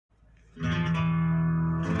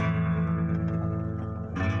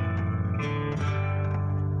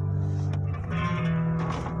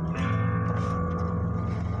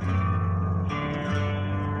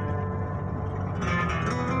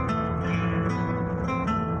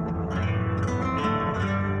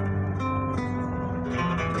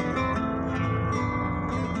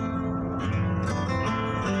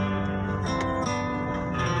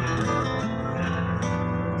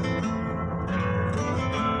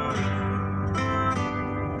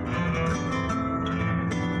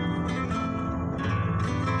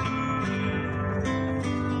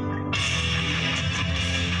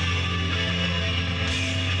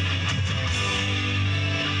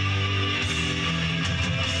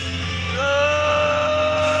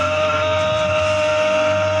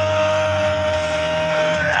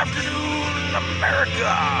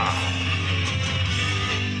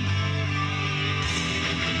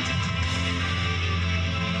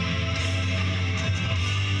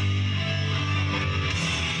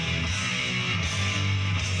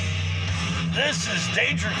This is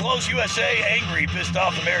Danger Close USA, Angry, Pissed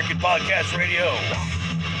Off American Podcast Radio.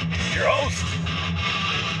 Your host,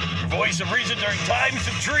 your voice of reason during times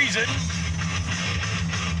of treason,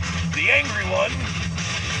 the angry one,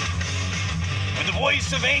 with the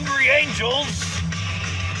voice of angry angels,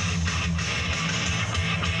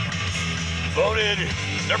 voted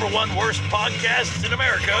 #1 worst podcast in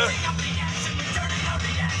America,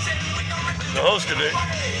 the host of it,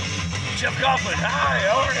 Jeff Kaufman. Hi,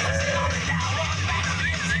 how are you?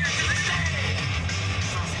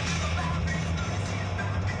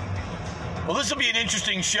 Well, this will be an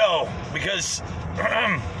interesting show because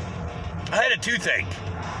I had a toothache.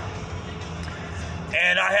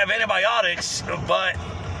 And I have antibiotics, but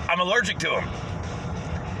I'm allergic to them.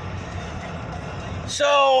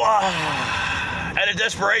 So, out of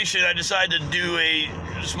desperation, I decided to do a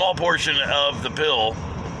small portion of the pill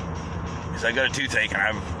because I got a toothache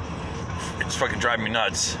and it's fucking driving me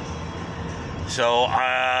nuts. So,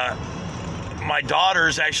 my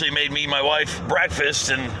daughters actually made me and my wife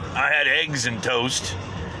breakfast, and I had eggs and toast,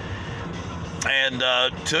 and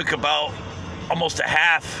took about almost a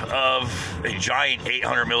half of a giant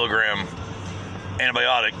 800 milligram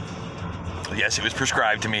antibiotic. Yes, it was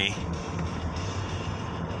prescribed to me.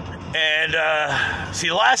 And see,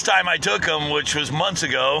 the last time I took them, which was months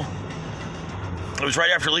ago, it was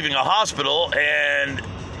right after leaving a hospital, and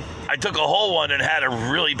I took a whole one and had a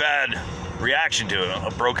really bad reaction to it. I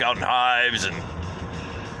broke out in hives, and it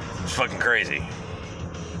was fucking crazy.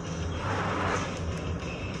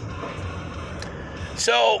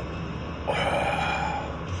 So,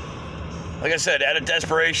 like I said, out of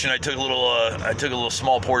desperation, I took a little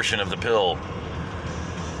small portion of the pill.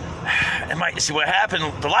 And see what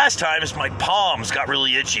happened the last time is my palms got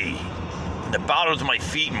really itchy, the bottoms of my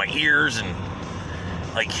feet, and my ears, and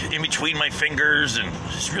like in between my fingers, and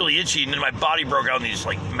it's really itchy. And then my body broke out in these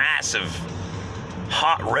like massive,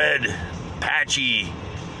 hot red, patchy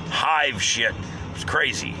hive shit. It was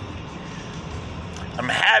crazy. I'm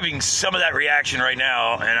having some of that reaction right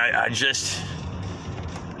now, and I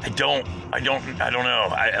don't know.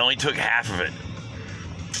 I only took half of it.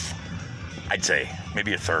 I'd say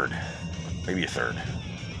maybe a third.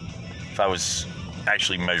 If I was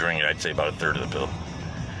actually measuring it, I'd say about a third of the pill.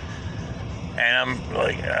 And I'm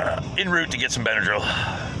like en route to get some Benadryl.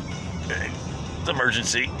 It's an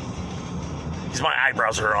emergency. Because my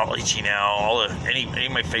eyebrows are all itchy now. Any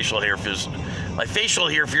of my facial hair feels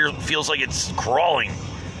like it's crawling.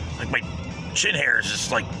 Like my chin hair is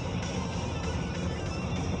just like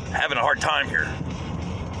having a hard time here.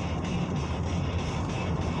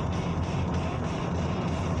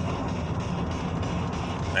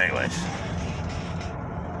 Anyways,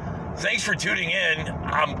 thanks for tuning in.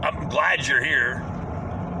 I'm glad you're here.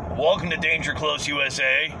 Welcome to Danger Close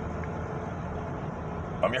USA.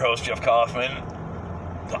 I'm your host, Jeff Kaufman,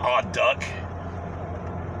 the odd duck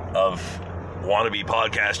of wannabe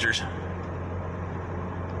podcasters.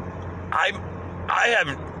 I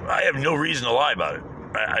have no reason to lie about it.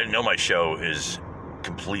 I know my show is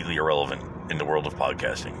completely irrelevant in the world of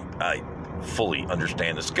podcasting. I fully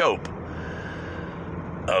understand the scope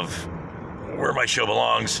of where my show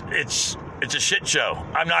belongs. It's a shit show.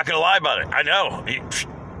 I'm not going to lie about it. I know.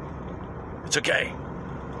 It's okay.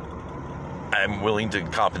 I'm willing to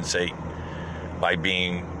compensate by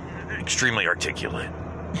being extremely articulate.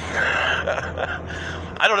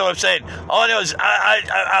 I don't know what I'm saying. All I know is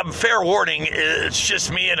I'm fair warning. It's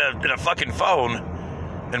just me in a fucking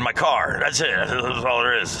phone in my car. That's it. That's all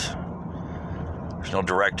there is. There's no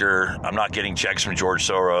director. I'm not getting checks from George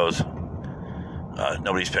Soros.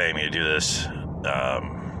 Nobody's paying me to do this.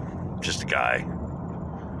 Just a guy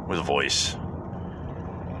with a voice.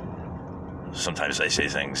 Sometimes I say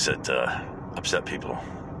things that upset people,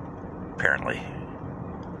 apparently.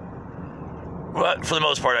 But for the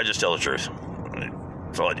most part, I just tell the truth.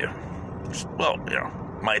 That's all I do. Well,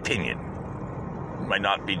 my opinion. It might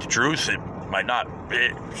not be the truth. It might not.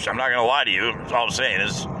 I'm not going to lie to you. That's all I'm saying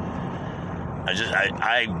is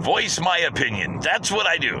I voice my opinion. That's what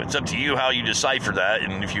I do. It's up to you how you decipher that,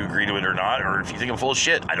 and if you agree to it or not, or if you think I'm full of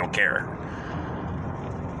shit. I don't care.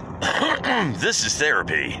 This is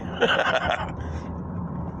therapy.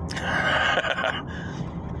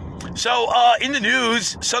 So, in the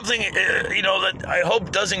news, something, that I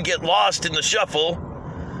hope doesn't get lost in the shuffle.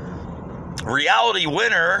 Reality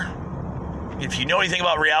Winner. If you know anything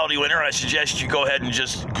about Reality Winner, I suggest you go ahead and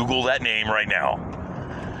just Google that name right now.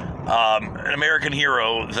 An American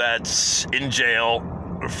hero that's in jail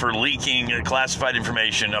for leaking classified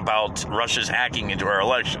information about Russia's hacking into our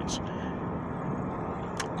elections.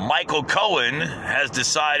 Michael Cohen has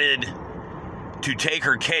decided to take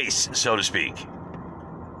her case, so to speak.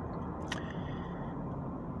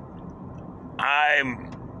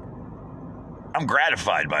 I'm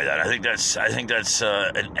gratified by that. I think that's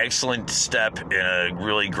an excellent step in a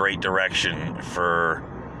really great direction for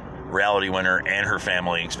Reality Winner and her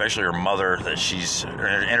family, especially her mother, and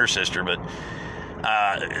her sister. But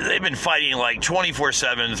they've been fighting like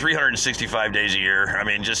 24/7, 365 days a year. I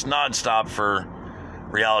mean, just nonstop for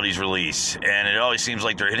Reality's release, and it always seems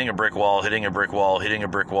like they're hitting a brick wall, hitting a brick wall, hitting a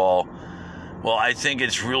brick wall. Well, I think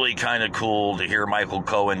it's really kind of cool to hear Michael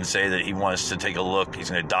Cohen say that he wants to take a look.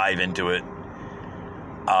 He's going to dive into it.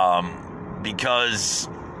 Because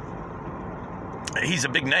he's a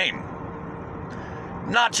big name.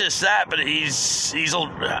 Not just that, but he's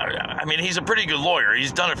a pretty good lawyer.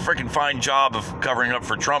 He's done a freaking fine job of covering up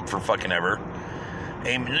for Trump for fucking ever.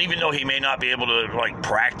 And even though he may not be able to like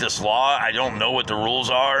practice law, I don't know what the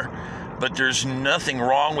rules are, but there's nothing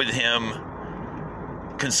wrong with him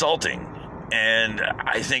consulting. And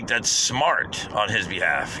I think that's smart on his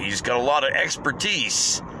behalf. He's got a lot of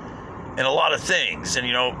expertise in a lot of things. And,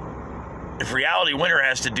 you know, if Reality Winner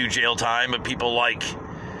has to do jail time, but people like,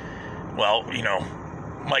 well, you know,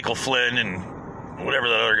 Michael Flynn and whatever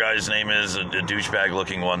that other guy's name is, a douchebag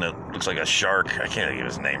looking one that looks like a shark. I can't think of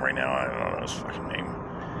his name right now. I don't know his fucking name.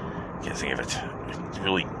 Can't think of it. He's a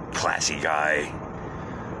really classy guy.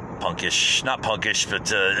 Punkish. Not punkish,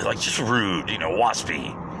 but like just rude, you know,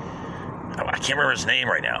 waspy. I can't remember his name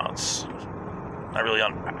right now. It's not really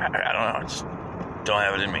on. I don't know. I just don't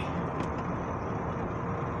have it in me.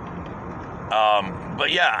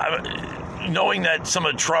 But yeah, knowing that some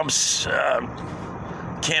of Trump's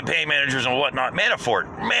campaign managers and whatnot, Manafort,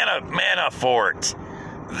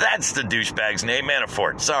 that's the douchebag's name,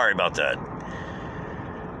 Manafort. Sorry about that.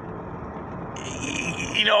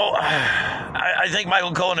 You know, I think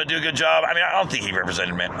Michael Cohen would do a good job. I mean, I don't think he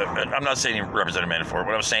represented Manafort. I'm not saying he represented Manafort.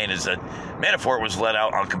 What I'm saying is that Manafort was let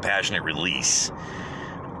out on compassionate release.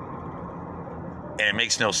 And it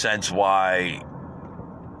makes no sense why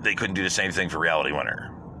they couldn't do the same thing for Reality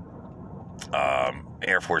Winner.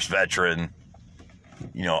 Air Force veteran,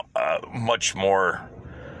 you know, much more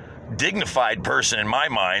dignified person in my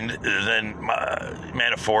mind than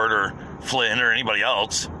Manafort or Flynn or anybody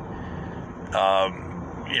else.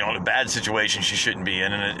 You know, in a bad situation she shouldn't be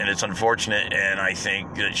in, and it's unfortunate, and I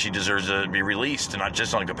think that she deserves to be released, and not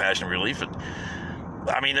just on compassionate relief. But,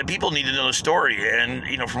 I mean, the people need to know the story, and,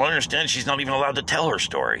 you know, from what I understand, she's not even allowed to tell her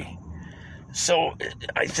story. So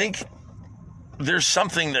I think there's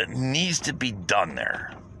something that needs to be done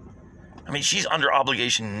there. I mean, she's under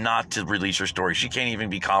obligation not to release her story. She can't even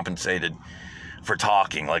be compensated for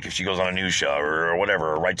talking, like if she goes on a news show or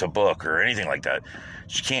whatever, or writes a book or anything like that.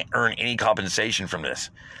 She can't earn any compensation from this,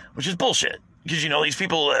 which is bullshit. Because, you know, these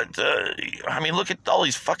people that, I mean, look at all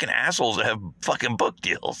these fucking assholes that have fucking book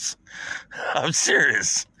deals. I'm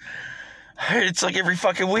serious. It's like every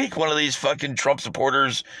fucking week one of these fucking Trump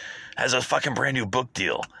supporters has a fucking brand new book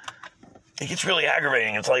deal. It gets really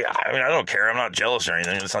aggravating. It's like, I mean, I don't care. I'm not jealous or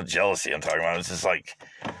anything. It's not jealousy I'm talking about. It's just like,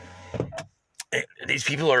 these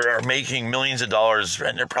people are making millions of dollars,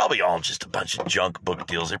 and they're probably all just a bunch of junk book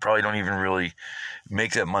deals. They probably don't even really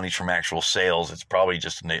make that money from actual sales. It's probably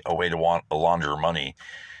just a way to launder money,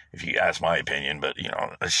 if you ask my opinion. But, you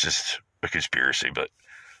know, it's just a conspiracy. But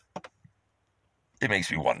it makes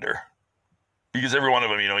me wonder. Because every one of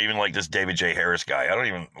them, you know, even like this David J. Harris guy, I don't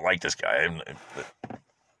even like this guy.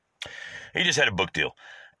 He just had a book deal.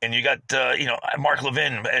 And you got, you know, Mark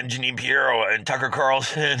Levin and Jeanine Pirro and Tucker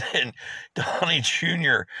Carlson and Donnie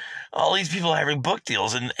Jr. All these people having book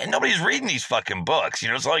deals, and nobody's reading these fucking books. You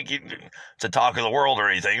know, it's like it's a talk of the world or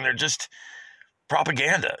anything. They're just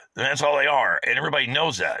propaganda. And that's all they are. And everybody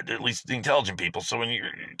knows that, at least the intelligent people. So when you're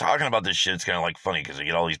talking about this shit, it's kind of like funny because they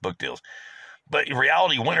get all these book deals. But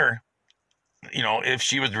Reality Winner, you know, if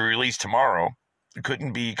she was released tomorrow,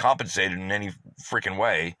 couldn't be compensated in any freaking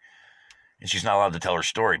way. And she's not allowed to tell her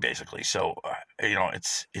story, basically. So, you know,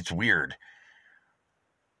 it's weird.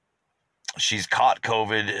 She's caught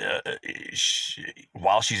COVID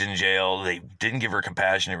while she's in jail. They didn't give her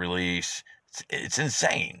compassionate release. It's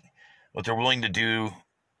insane what they're willing to do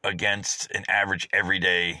against an average,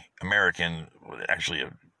 everyday American, actually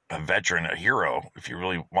a veteran, a hero. If you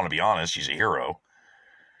really want to be honest, she's a hero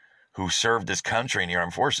who served this country in the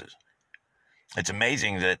armed forces. It's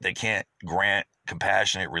amazing that they can't grant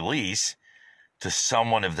compassionate release to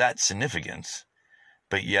someone of that significance,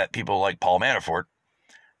 but yet people like Paul Manafort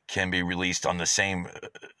can be released on the same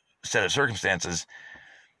set of circumstances,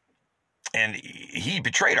 and he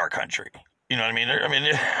betrayed our country. You know what I mean?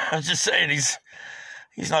 I'm just saying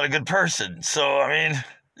he's not a good person. So, I mean,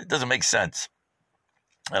 it doesn't make sense,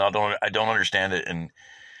 and I don't understand it, and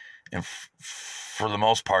for the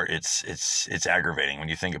most part, it's aggravating when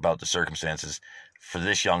you think about the circumstances for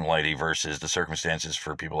this young lady versus the circumstances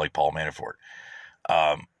for people like Paul Manafort.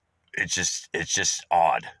 It's just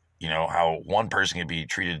odd, how one person can be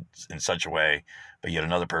treated in such a way, but yet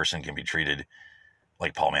another person can be treated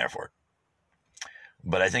like Paul Manafort.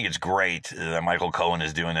 But I think it's great that Michael Cohen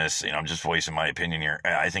is doing this. I'm just voicing my opinion here.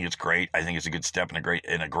 I think it's great. I think it's a good step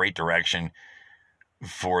in a great direction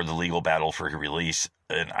for the legal battle for her release,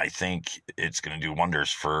 and I think it's going to do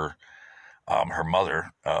wonders for her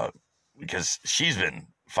mother because she's been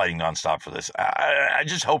fighting nonstop for this. I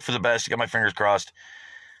just hope for the best. Got my fingers crossed.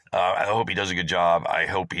 I hope he does a good job. I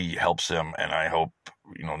hope he helps them, and I hope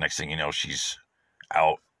next thing you know, she's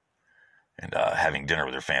out and having dinner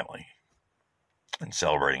with her family and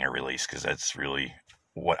celebrating her release, because that's really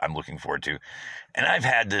what I'm looking forward to. And I've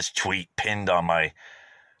had this tweet pinned on my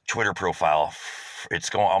Twitter profile.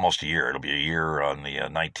 It's going almost a year. It'll be a year on the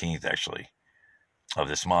 19th, actually, of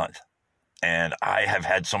this month. And I have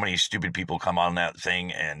had so many stupid people come on that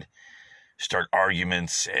thing and start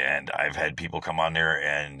arguments. And I've had people come on there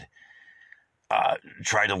and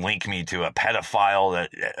try to link me to a pedophile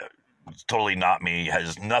that it's totally not me,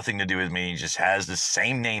 has nothing to do with me, just has the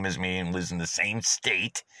same name as me and lives in the same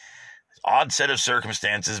state. Odd set of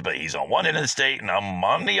circumstances, but he's on one end of the state and I'm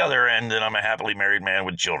on the other end, and I'm a happily married man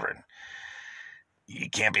with children. You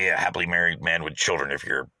can't be a happily married man with children if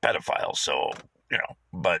you're a pedophile. So,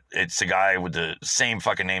 but it's a guy with the same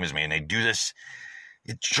fucking name as me, and they do this.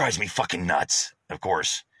 It drives me fucking nuts, of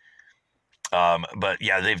course. But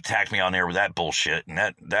yeah, they've attacked me on there with that bullshit, and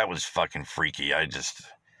that was fucking freaky. At first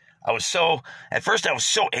I was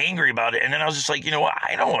so angry about it, and then I was just like, what?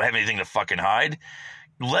 I don't have anything to fucking hide.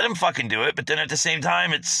 Let him fucking do it. But then at the same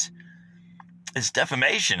time, it's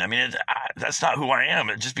defamation. I mean, that's not who I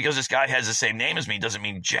am. Just because this guy has the same name as me doesn't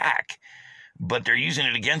mean jack. But they're using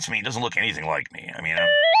it against me. It doesn't look anything like me. I mean,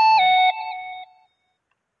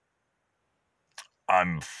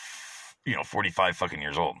 I'm 45 fucking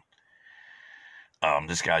years old.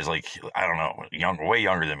 This guy's like, I don't know, way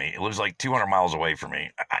younger than me. He lives like 200 miles away from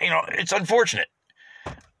me. It's unfortunate,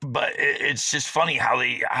 but it's just funny how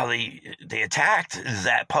they attacked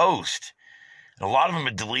that post. And a lot of them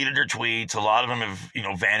have deleted their tweets. A lot of them have,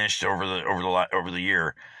 vanished over the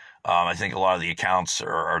year. I think a lot of the accounts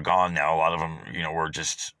are gone now. A lot of them, were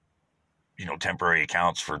just, temporary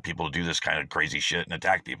accounts for people to do this kind of crazy shit and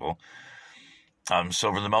attack people.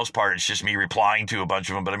 So for the most part, it's just me replying to a bunch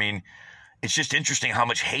of them. But I mean, it's just interesting how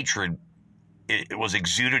much hatred it was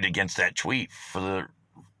exuded against that tweet for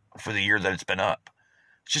the year that it's been up.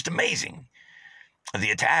 It's just amazing.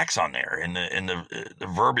 The attacks on there and the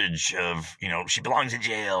verbiage of, she belongs in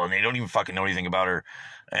jail, and they don't even fucking know anything about her.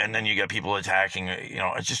 And then you got people attacking,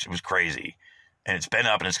 it was crazy. And it's been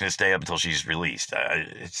up, and it's going to stay up until she's released.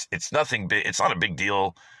 It's nothing big. It's not a big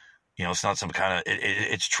deal. It's not some kind of,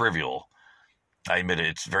 it's trivial. I admit it.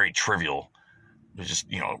 It's very trivial. It's just,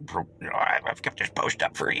 I've kept this post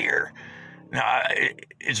up for a year. Now,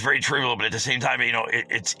 it's very trivial, but at the same time,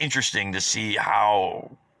 it's interesting to see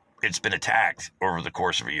how it's been attacked over the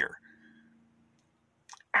course of a year.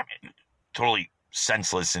 I mean, totally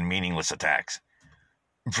senseless and meaningless attacks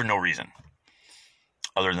for no reason,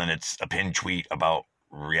 other than it's a pinned tweet about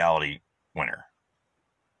reality winner.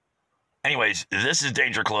 Anyways, this is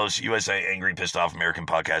Danger Close, USA Angry Pissed Off American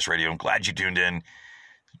Podcast Radio. I'm glad you tuned in.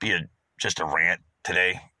 Just a rant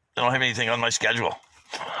today. I don't have anything on my schedule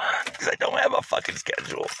because I don't have a fucking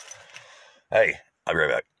schedule. Hey, I'll be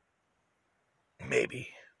right back. Maybe.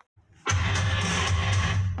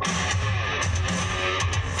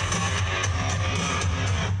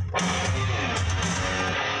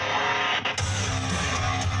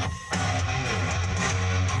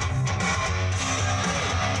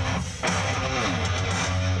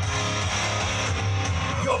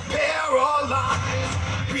 You're paralyzed,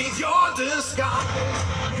 breathe your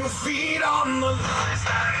disguise, your feet on the lies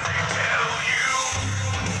that they tell you.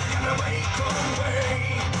 Gotta break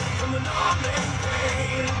away from the numbing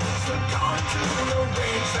pain, succumb to the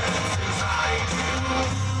rage that's inside you.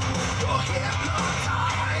 You're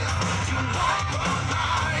hypnotized, you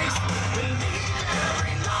compromise, believe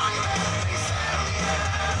every lie that they sell you.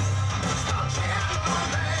 Stop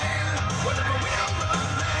channeling, whatever will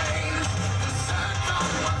remain, discern on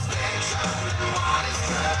what's fiction and what is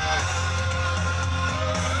true.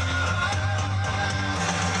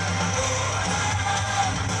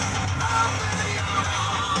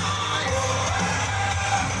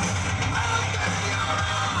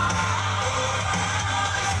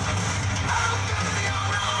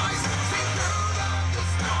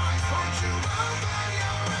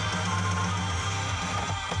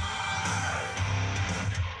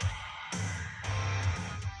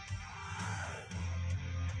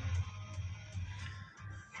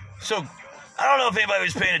 So, I don't know if anybody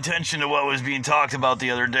was paying attention to what was being talked about the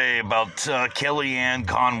other day about Kellyanne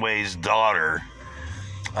Conway's daughter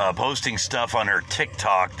posting stuff on her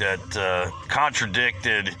TikTok that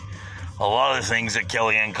contradicted a lot of the things that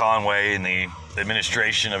Kellyanne Conway and the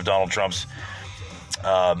administration of Donald Trump's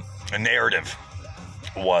narrative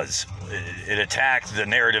was. It attacked the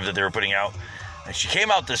narrative that they were putting out. And she came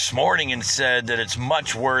out this morning and said that it's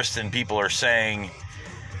much worse than people are saying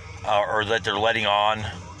or that they're letting on.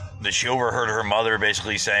 That she overheard her mother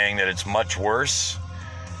basically saying that it's much worse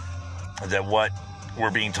than what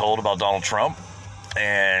we're being told about Donald Trump.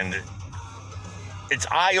 And it's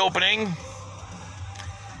eye-opening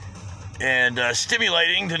and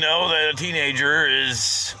stimulating to know that a teenager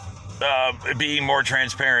is being more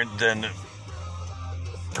transparent than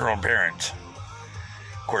her own parent.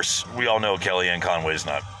 Of course, we all know Kellyanne Conway is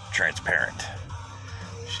not transparent.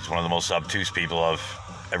 She's one of the most obtuse people I've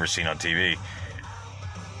ever seen on TV.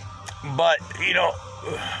 But, you know,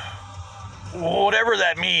 whatever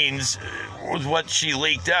that means with what she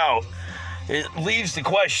leaked out, it leaves the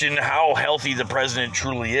question how healthy the president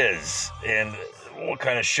truly is and what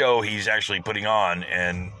kind of show he's actually putting on.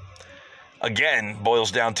 And, again, boils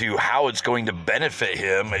down to how it's going to benefit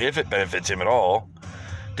him, if it benefits him at all,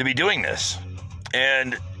 to be doing this.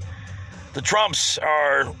 And the Trumps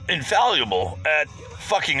are infallible at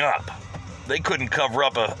fucking up. They couldn't cover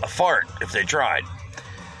up a fart if they tried.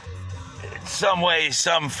 Some way,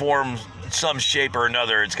 some form, some shape or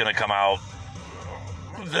another, it's going to come out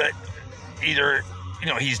that either, you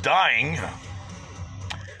know, he's dying,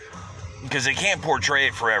 because they can't portray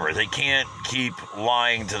it forever. They can't keep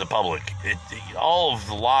lying to the public. All of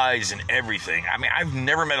the lies and everything. I mean, I've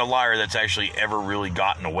never met a liar that's actually ever really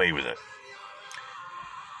gotten away with it,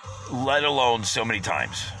 let alone so many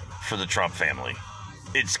times for the Trump family.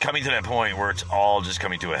 It's coming to that point where it's all just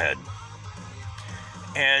coming to a head.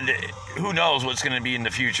 And who knows what's going to be in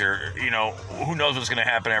the future? You know, who knows what's going to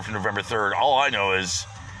happen after November 3rd? All I know is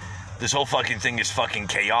this whole fucking thing is fucking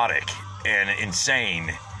chaotic and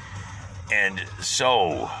insane and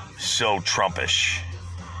so Trumpish.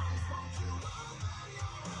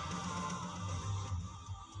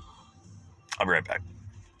 I'll be right back.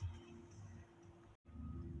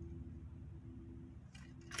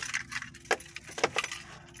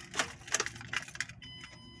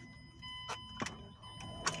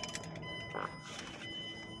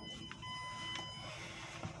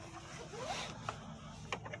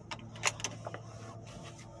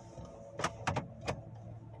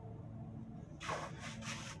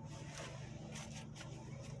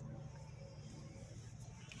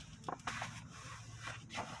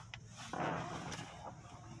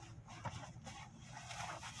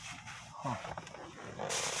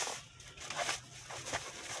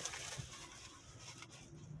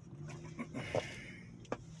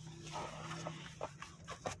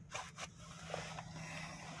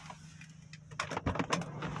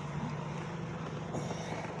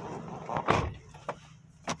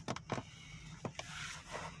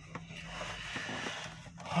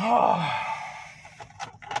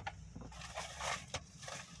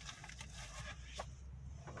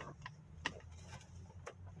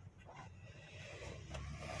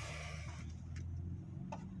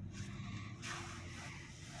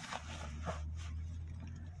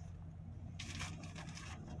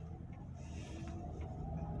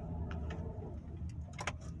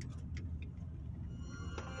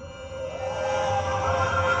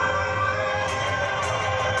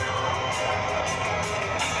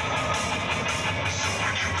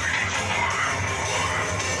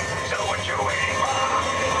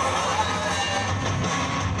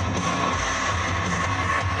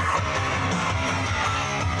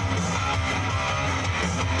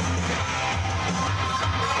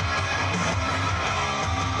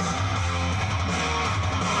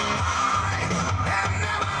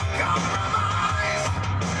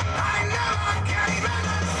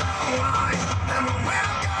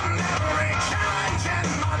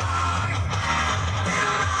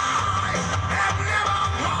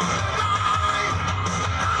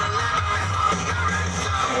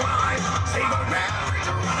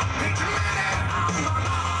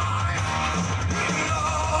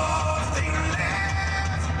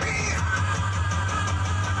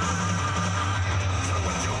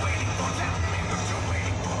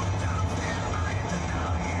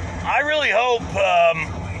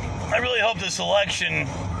 I really hope this election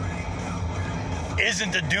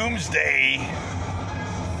isn't the doomsday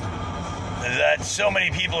that so many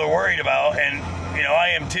people are worried about, and, you know, I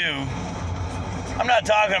am too. I'm not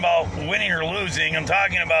talking about winning or losing. I'm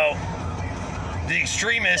talking about the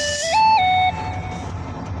extremists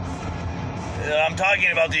I'm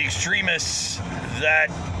talking about the extremists that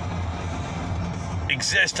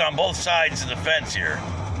exist on both sides of the fence here.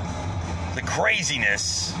 The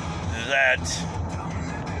craziness that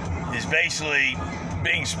is basically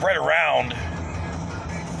being spread around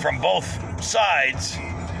from both sides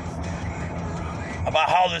about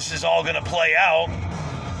how this is all going to play out.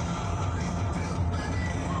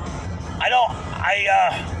 I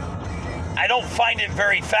don't find it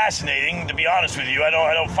very fascinating, to be honest with you. I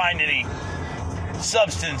don't find any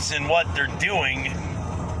substance in what they're doing.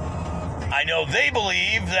 I know they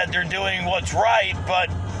believe that they're doing what's right,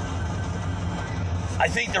 but I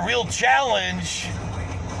think the real challenge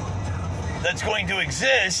that's going to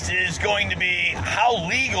exist is going to be how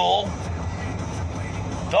legal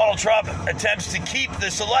Donald Trump attempts to keep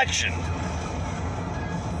this election.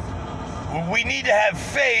 We need to have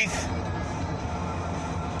faith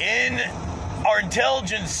in our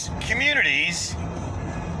intelligence communities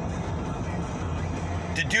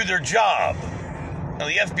to do their job. Now,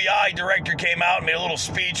 the FBI director came out and made a little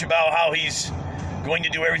speech about how he's going to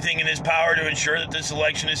do everything in his power to ensure that this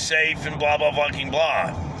election is safe and blah, blah, fucking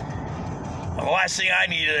blah. Well, the last thing I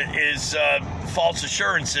need is false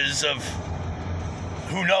assurances of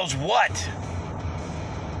who knows what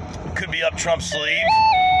could be up Trump's sleeve.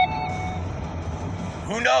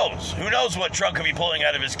 Who knows? Who knows what Trump could be pulling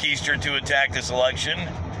out of his keister to attack this election?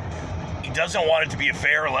 He doesn't want it to be a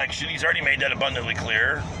fair election. He's already made that abundantly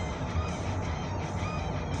clear.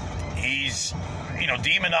 He's,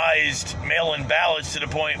 demonized mail-in ballots to the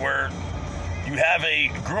point where you have a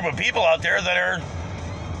group of people out there that are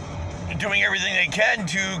doing everything they can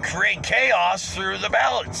to create chaos through the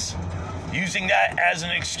ballots, using that as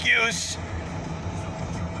an excuse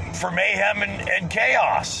for mayhem and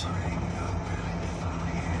chaos.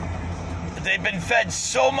 They've been fed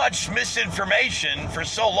so much misinformation for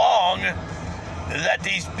so long that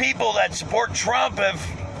these people that support Trump have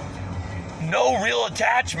no real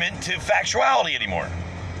attachment to factuality anymore.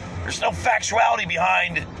 There's no factuality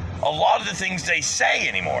behind a lot of the things they say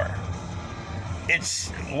anymore. It's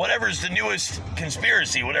whatever's the newest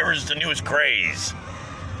conspiracy, whatever's the newest craze,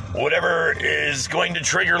 whatever is going to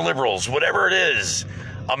trigger liberals, whatever it is,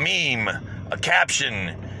 a meme, a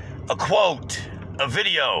caption, a quote, a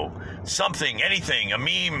video, something, anything, a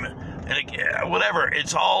meme, and whatever.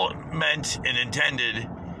 It's all meant and intended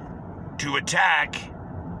to attack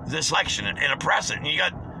this election and oppress it. And you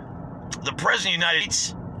got the President of the United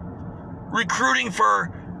States recruiting for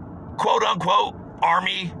quote-unquote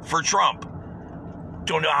army for Trump.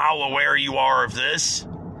 Don't know how aware you are of this,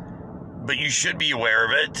 but you should be aware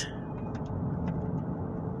of it.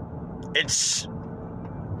 It's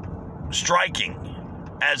striking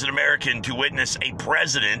as an American to witness a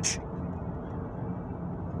president,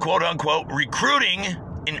 quote-unquote, recruiting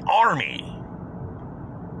an army.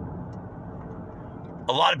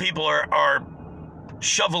 A lot of people are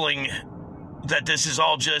shoveling that this is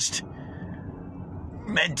all just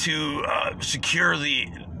meant to secure the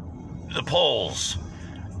polls.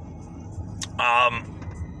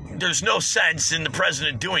 There's no sense in the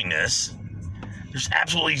president doing this. There's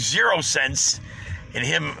absolutely zero sense in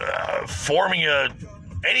him forming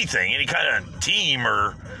anything, any kind of team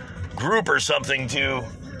or group or something to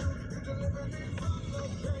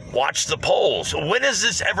watch the polls. When has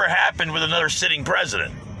this ever happened with another sitting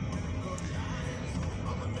president?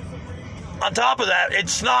 On top of that,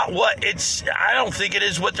 it's not what it's. I don't think it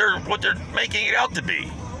is what they're making it out to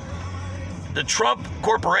be. The Trump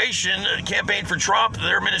Corporation, the Campaign for Trump,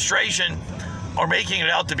 their administration are making it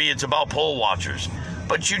out to be it's about poll watchers.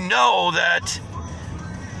 But you know that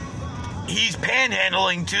he's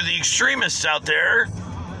panhandling to the extremists out there.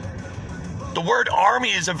 The word army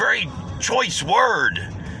is a very choice word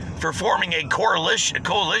for forming a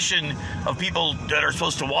coalition of people that are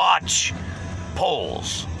supposed to watch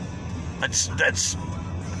polls. That's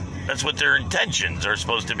what their intentions are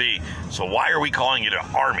supposed to be. So why are we calling it an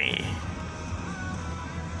army?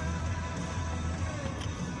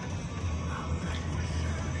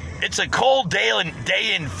 It's a cold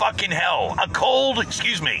day in fucking hell. Let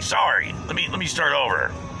me start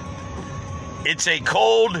over. It's a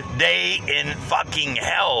cold day in fucking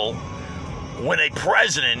hell when a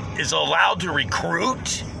president is allowed to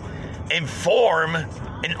recruit and form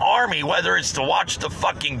an army, whether it's to watch the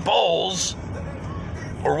fucking polls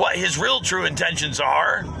or what his real true intentions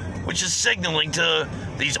are, which is signaling to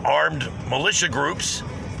these armed militia groups.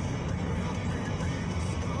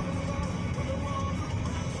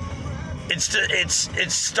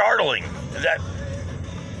 It's startling that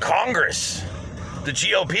Congress, the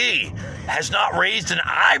GOP, has not raised an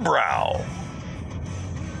eyebrow.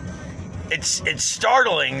 It's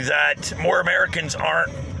startling that more Americans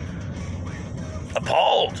aren't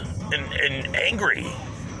appalled and angry.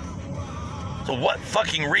 So what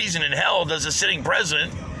fucking reason in hell does a sitting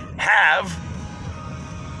president have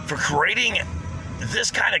for creating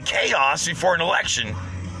this kind of chaos before an election?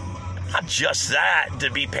 Not just that,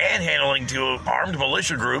 to be panhandling to armed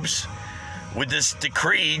militia groups with this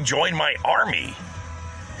decree, join my army.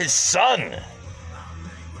 His son.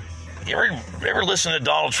 You ever listen to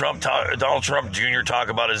Donald Trump Jr. talk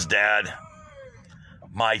about his dad?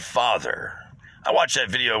 My father. I watched that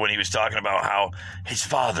video when he was talking about how his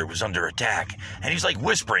father was under attack, and he's like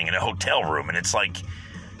whispering in a hotel room, and it's like,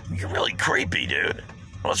 you're really creepy, dude.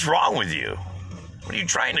 What's wrong with you? What are you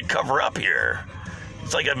trying to cover up here?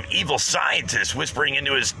 It's like an evil scientist whispering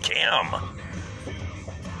into his cam.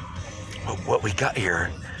 What we got here,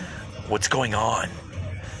 what's going on,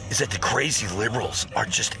 is that the crazy liberals are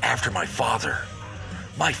just after my father.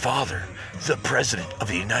 My father, the President of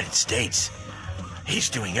the United States. He's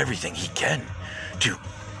doing everything he can to...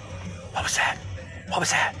 What was that? What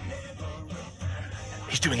was that?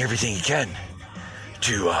 He's doing everything he can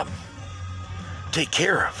to take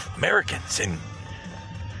care of Americans. And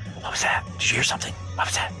what was that? Did you hear something? What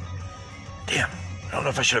was that? Damn. I don't know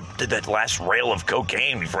if I should have did that last rail of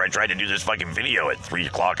cocaine before I tried to do this fucking video at 3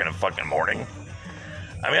 o'clock in the fucking morning.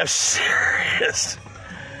 I mean, I'm serious.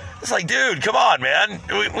 It's like, dude, come on, man.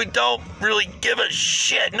 We don't really give a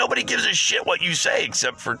shit. Nobody gives a shit what you say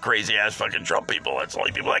except for crazy-ass fucking Trump people. That's the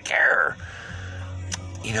only people that care.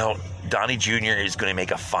 You know, Donnie Jr. is going to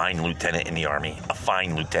make a fine lieutenant in the Army. A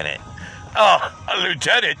fine lieutenant. Oh, a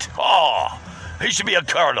lieutenant? Oh, he should be a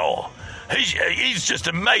colonel. He's just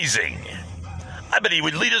amazing. I bet he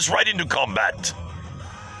would lead us right into combat.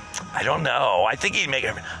 I don't know. I think he'd make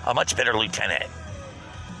a much better lieutenant.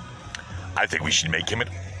 I think we should make him an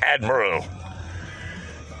admiral.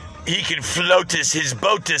 He can float his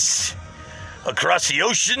boatus across the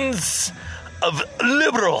oceans of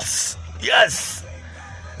liberals. Yes.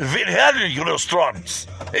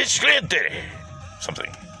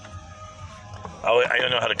 Something. Oh, I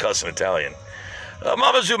don't know how to cuss in Italian.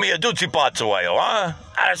 Mamma Zumia tutti pazzo, huh?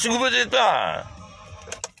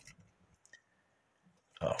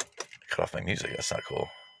 Oh, I cut off my music. That's not cool.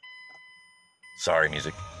 Sorry,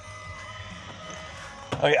 music.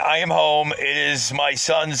 Okay, I am home. It is my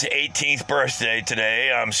son's 18th birthday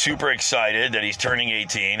today. I'm super excited that he's turning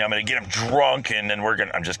 18. I'm going to get him drunk, and then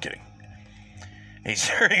I'm just kidding. He's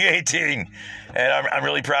turning 18, and I'm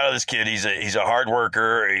really proud of this kid. He's a hard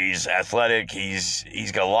worker. He's athletic.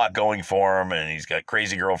 He's got a lot going for him, and he's got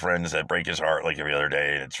crazy girlfriends that break his heart like every other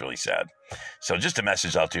day, and it's really sad. So just a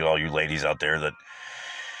message out to all you ladies out there that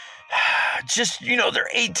just, they're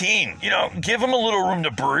 18. Give them a little room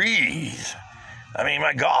to breathe. I mean,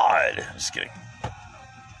 my God. Just kidding.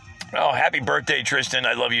 Oh, happy birthday, Tristan.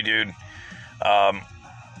 I love you, dude.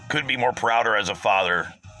 Couldn't be more prouder as a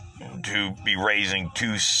father to be raising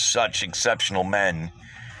two such exceptional men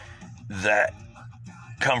that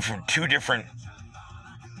come from two different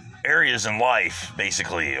areas in life,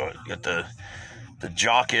 basically. You got the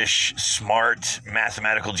jockish, smart,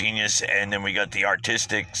 mathematical genius, and then we got the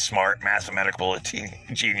artistic, smart, mathematical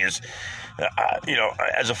genius.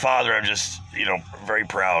 As a father, I'm just, very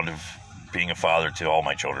proud of being a father to all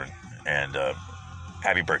my children. And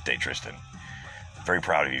happy birthday, Tristan. Very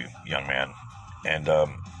proud of you, young man. And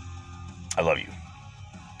I love you.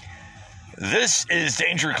 This is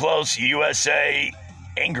Danger Close USA,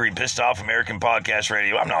 angry, pissed off American podcast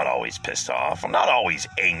radio. I'm not always pissed off. I'm not always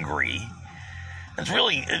angry. It's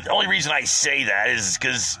really, the only reason I say that is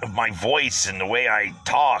because of my voice and the way I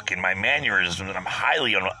talk and my mannerisms, and I'm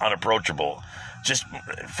highly unapproachable. Just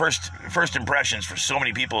first impressions for so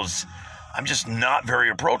many people is I'm just not very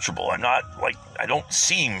approachable. I don't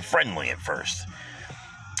seem friendly at first.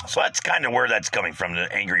 So that's kind of where that's coming from,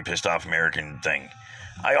 the angry, pissed off American thing.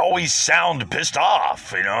 I always sound pissed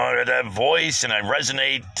off, I have voice and I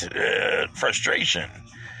resonate frustration,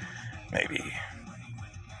 maybe.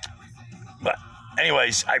 But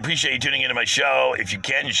anyways, I appreciate you tuning into my show. If you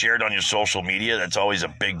can, share it on your social media. That's always a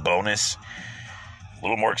big bonus. A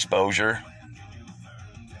little more exposure.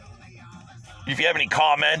 If you have any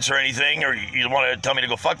comments or anything, or you want to tell me to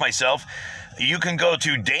go fuck myself, you can go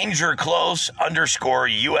to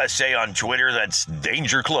DangerClose_USA on Twitter. That's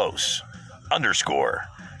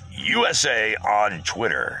DangerClose_USA on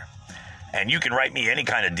Twitter. And you can write me any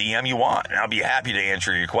kind of DM you want, and I'll be happy to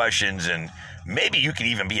answer your questions, and maybe you can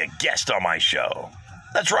even be a guest on my show.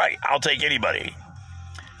 That's right, I'll take anybody.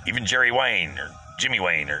 Even Jerry Wayne, or Jimmy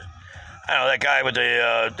Wayne, or, I don't know, that guy with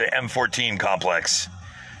the M14 complex,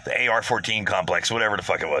 the AR-14 complex, whatever the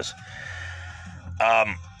fuck it was.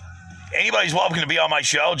 anybody's welcome to be on my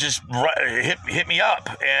show. Just hit me up.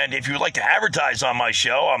 And if you would like to advertise on my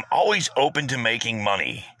show, I'm always open to making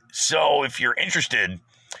money. So if you're interested,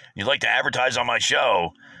 you'd like to advertise on my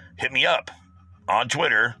show, hit me up on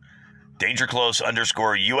Twitter,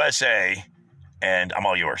 DangerClose_USA, and I'm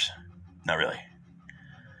all yours. Not really.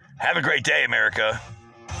 Have a great day, America.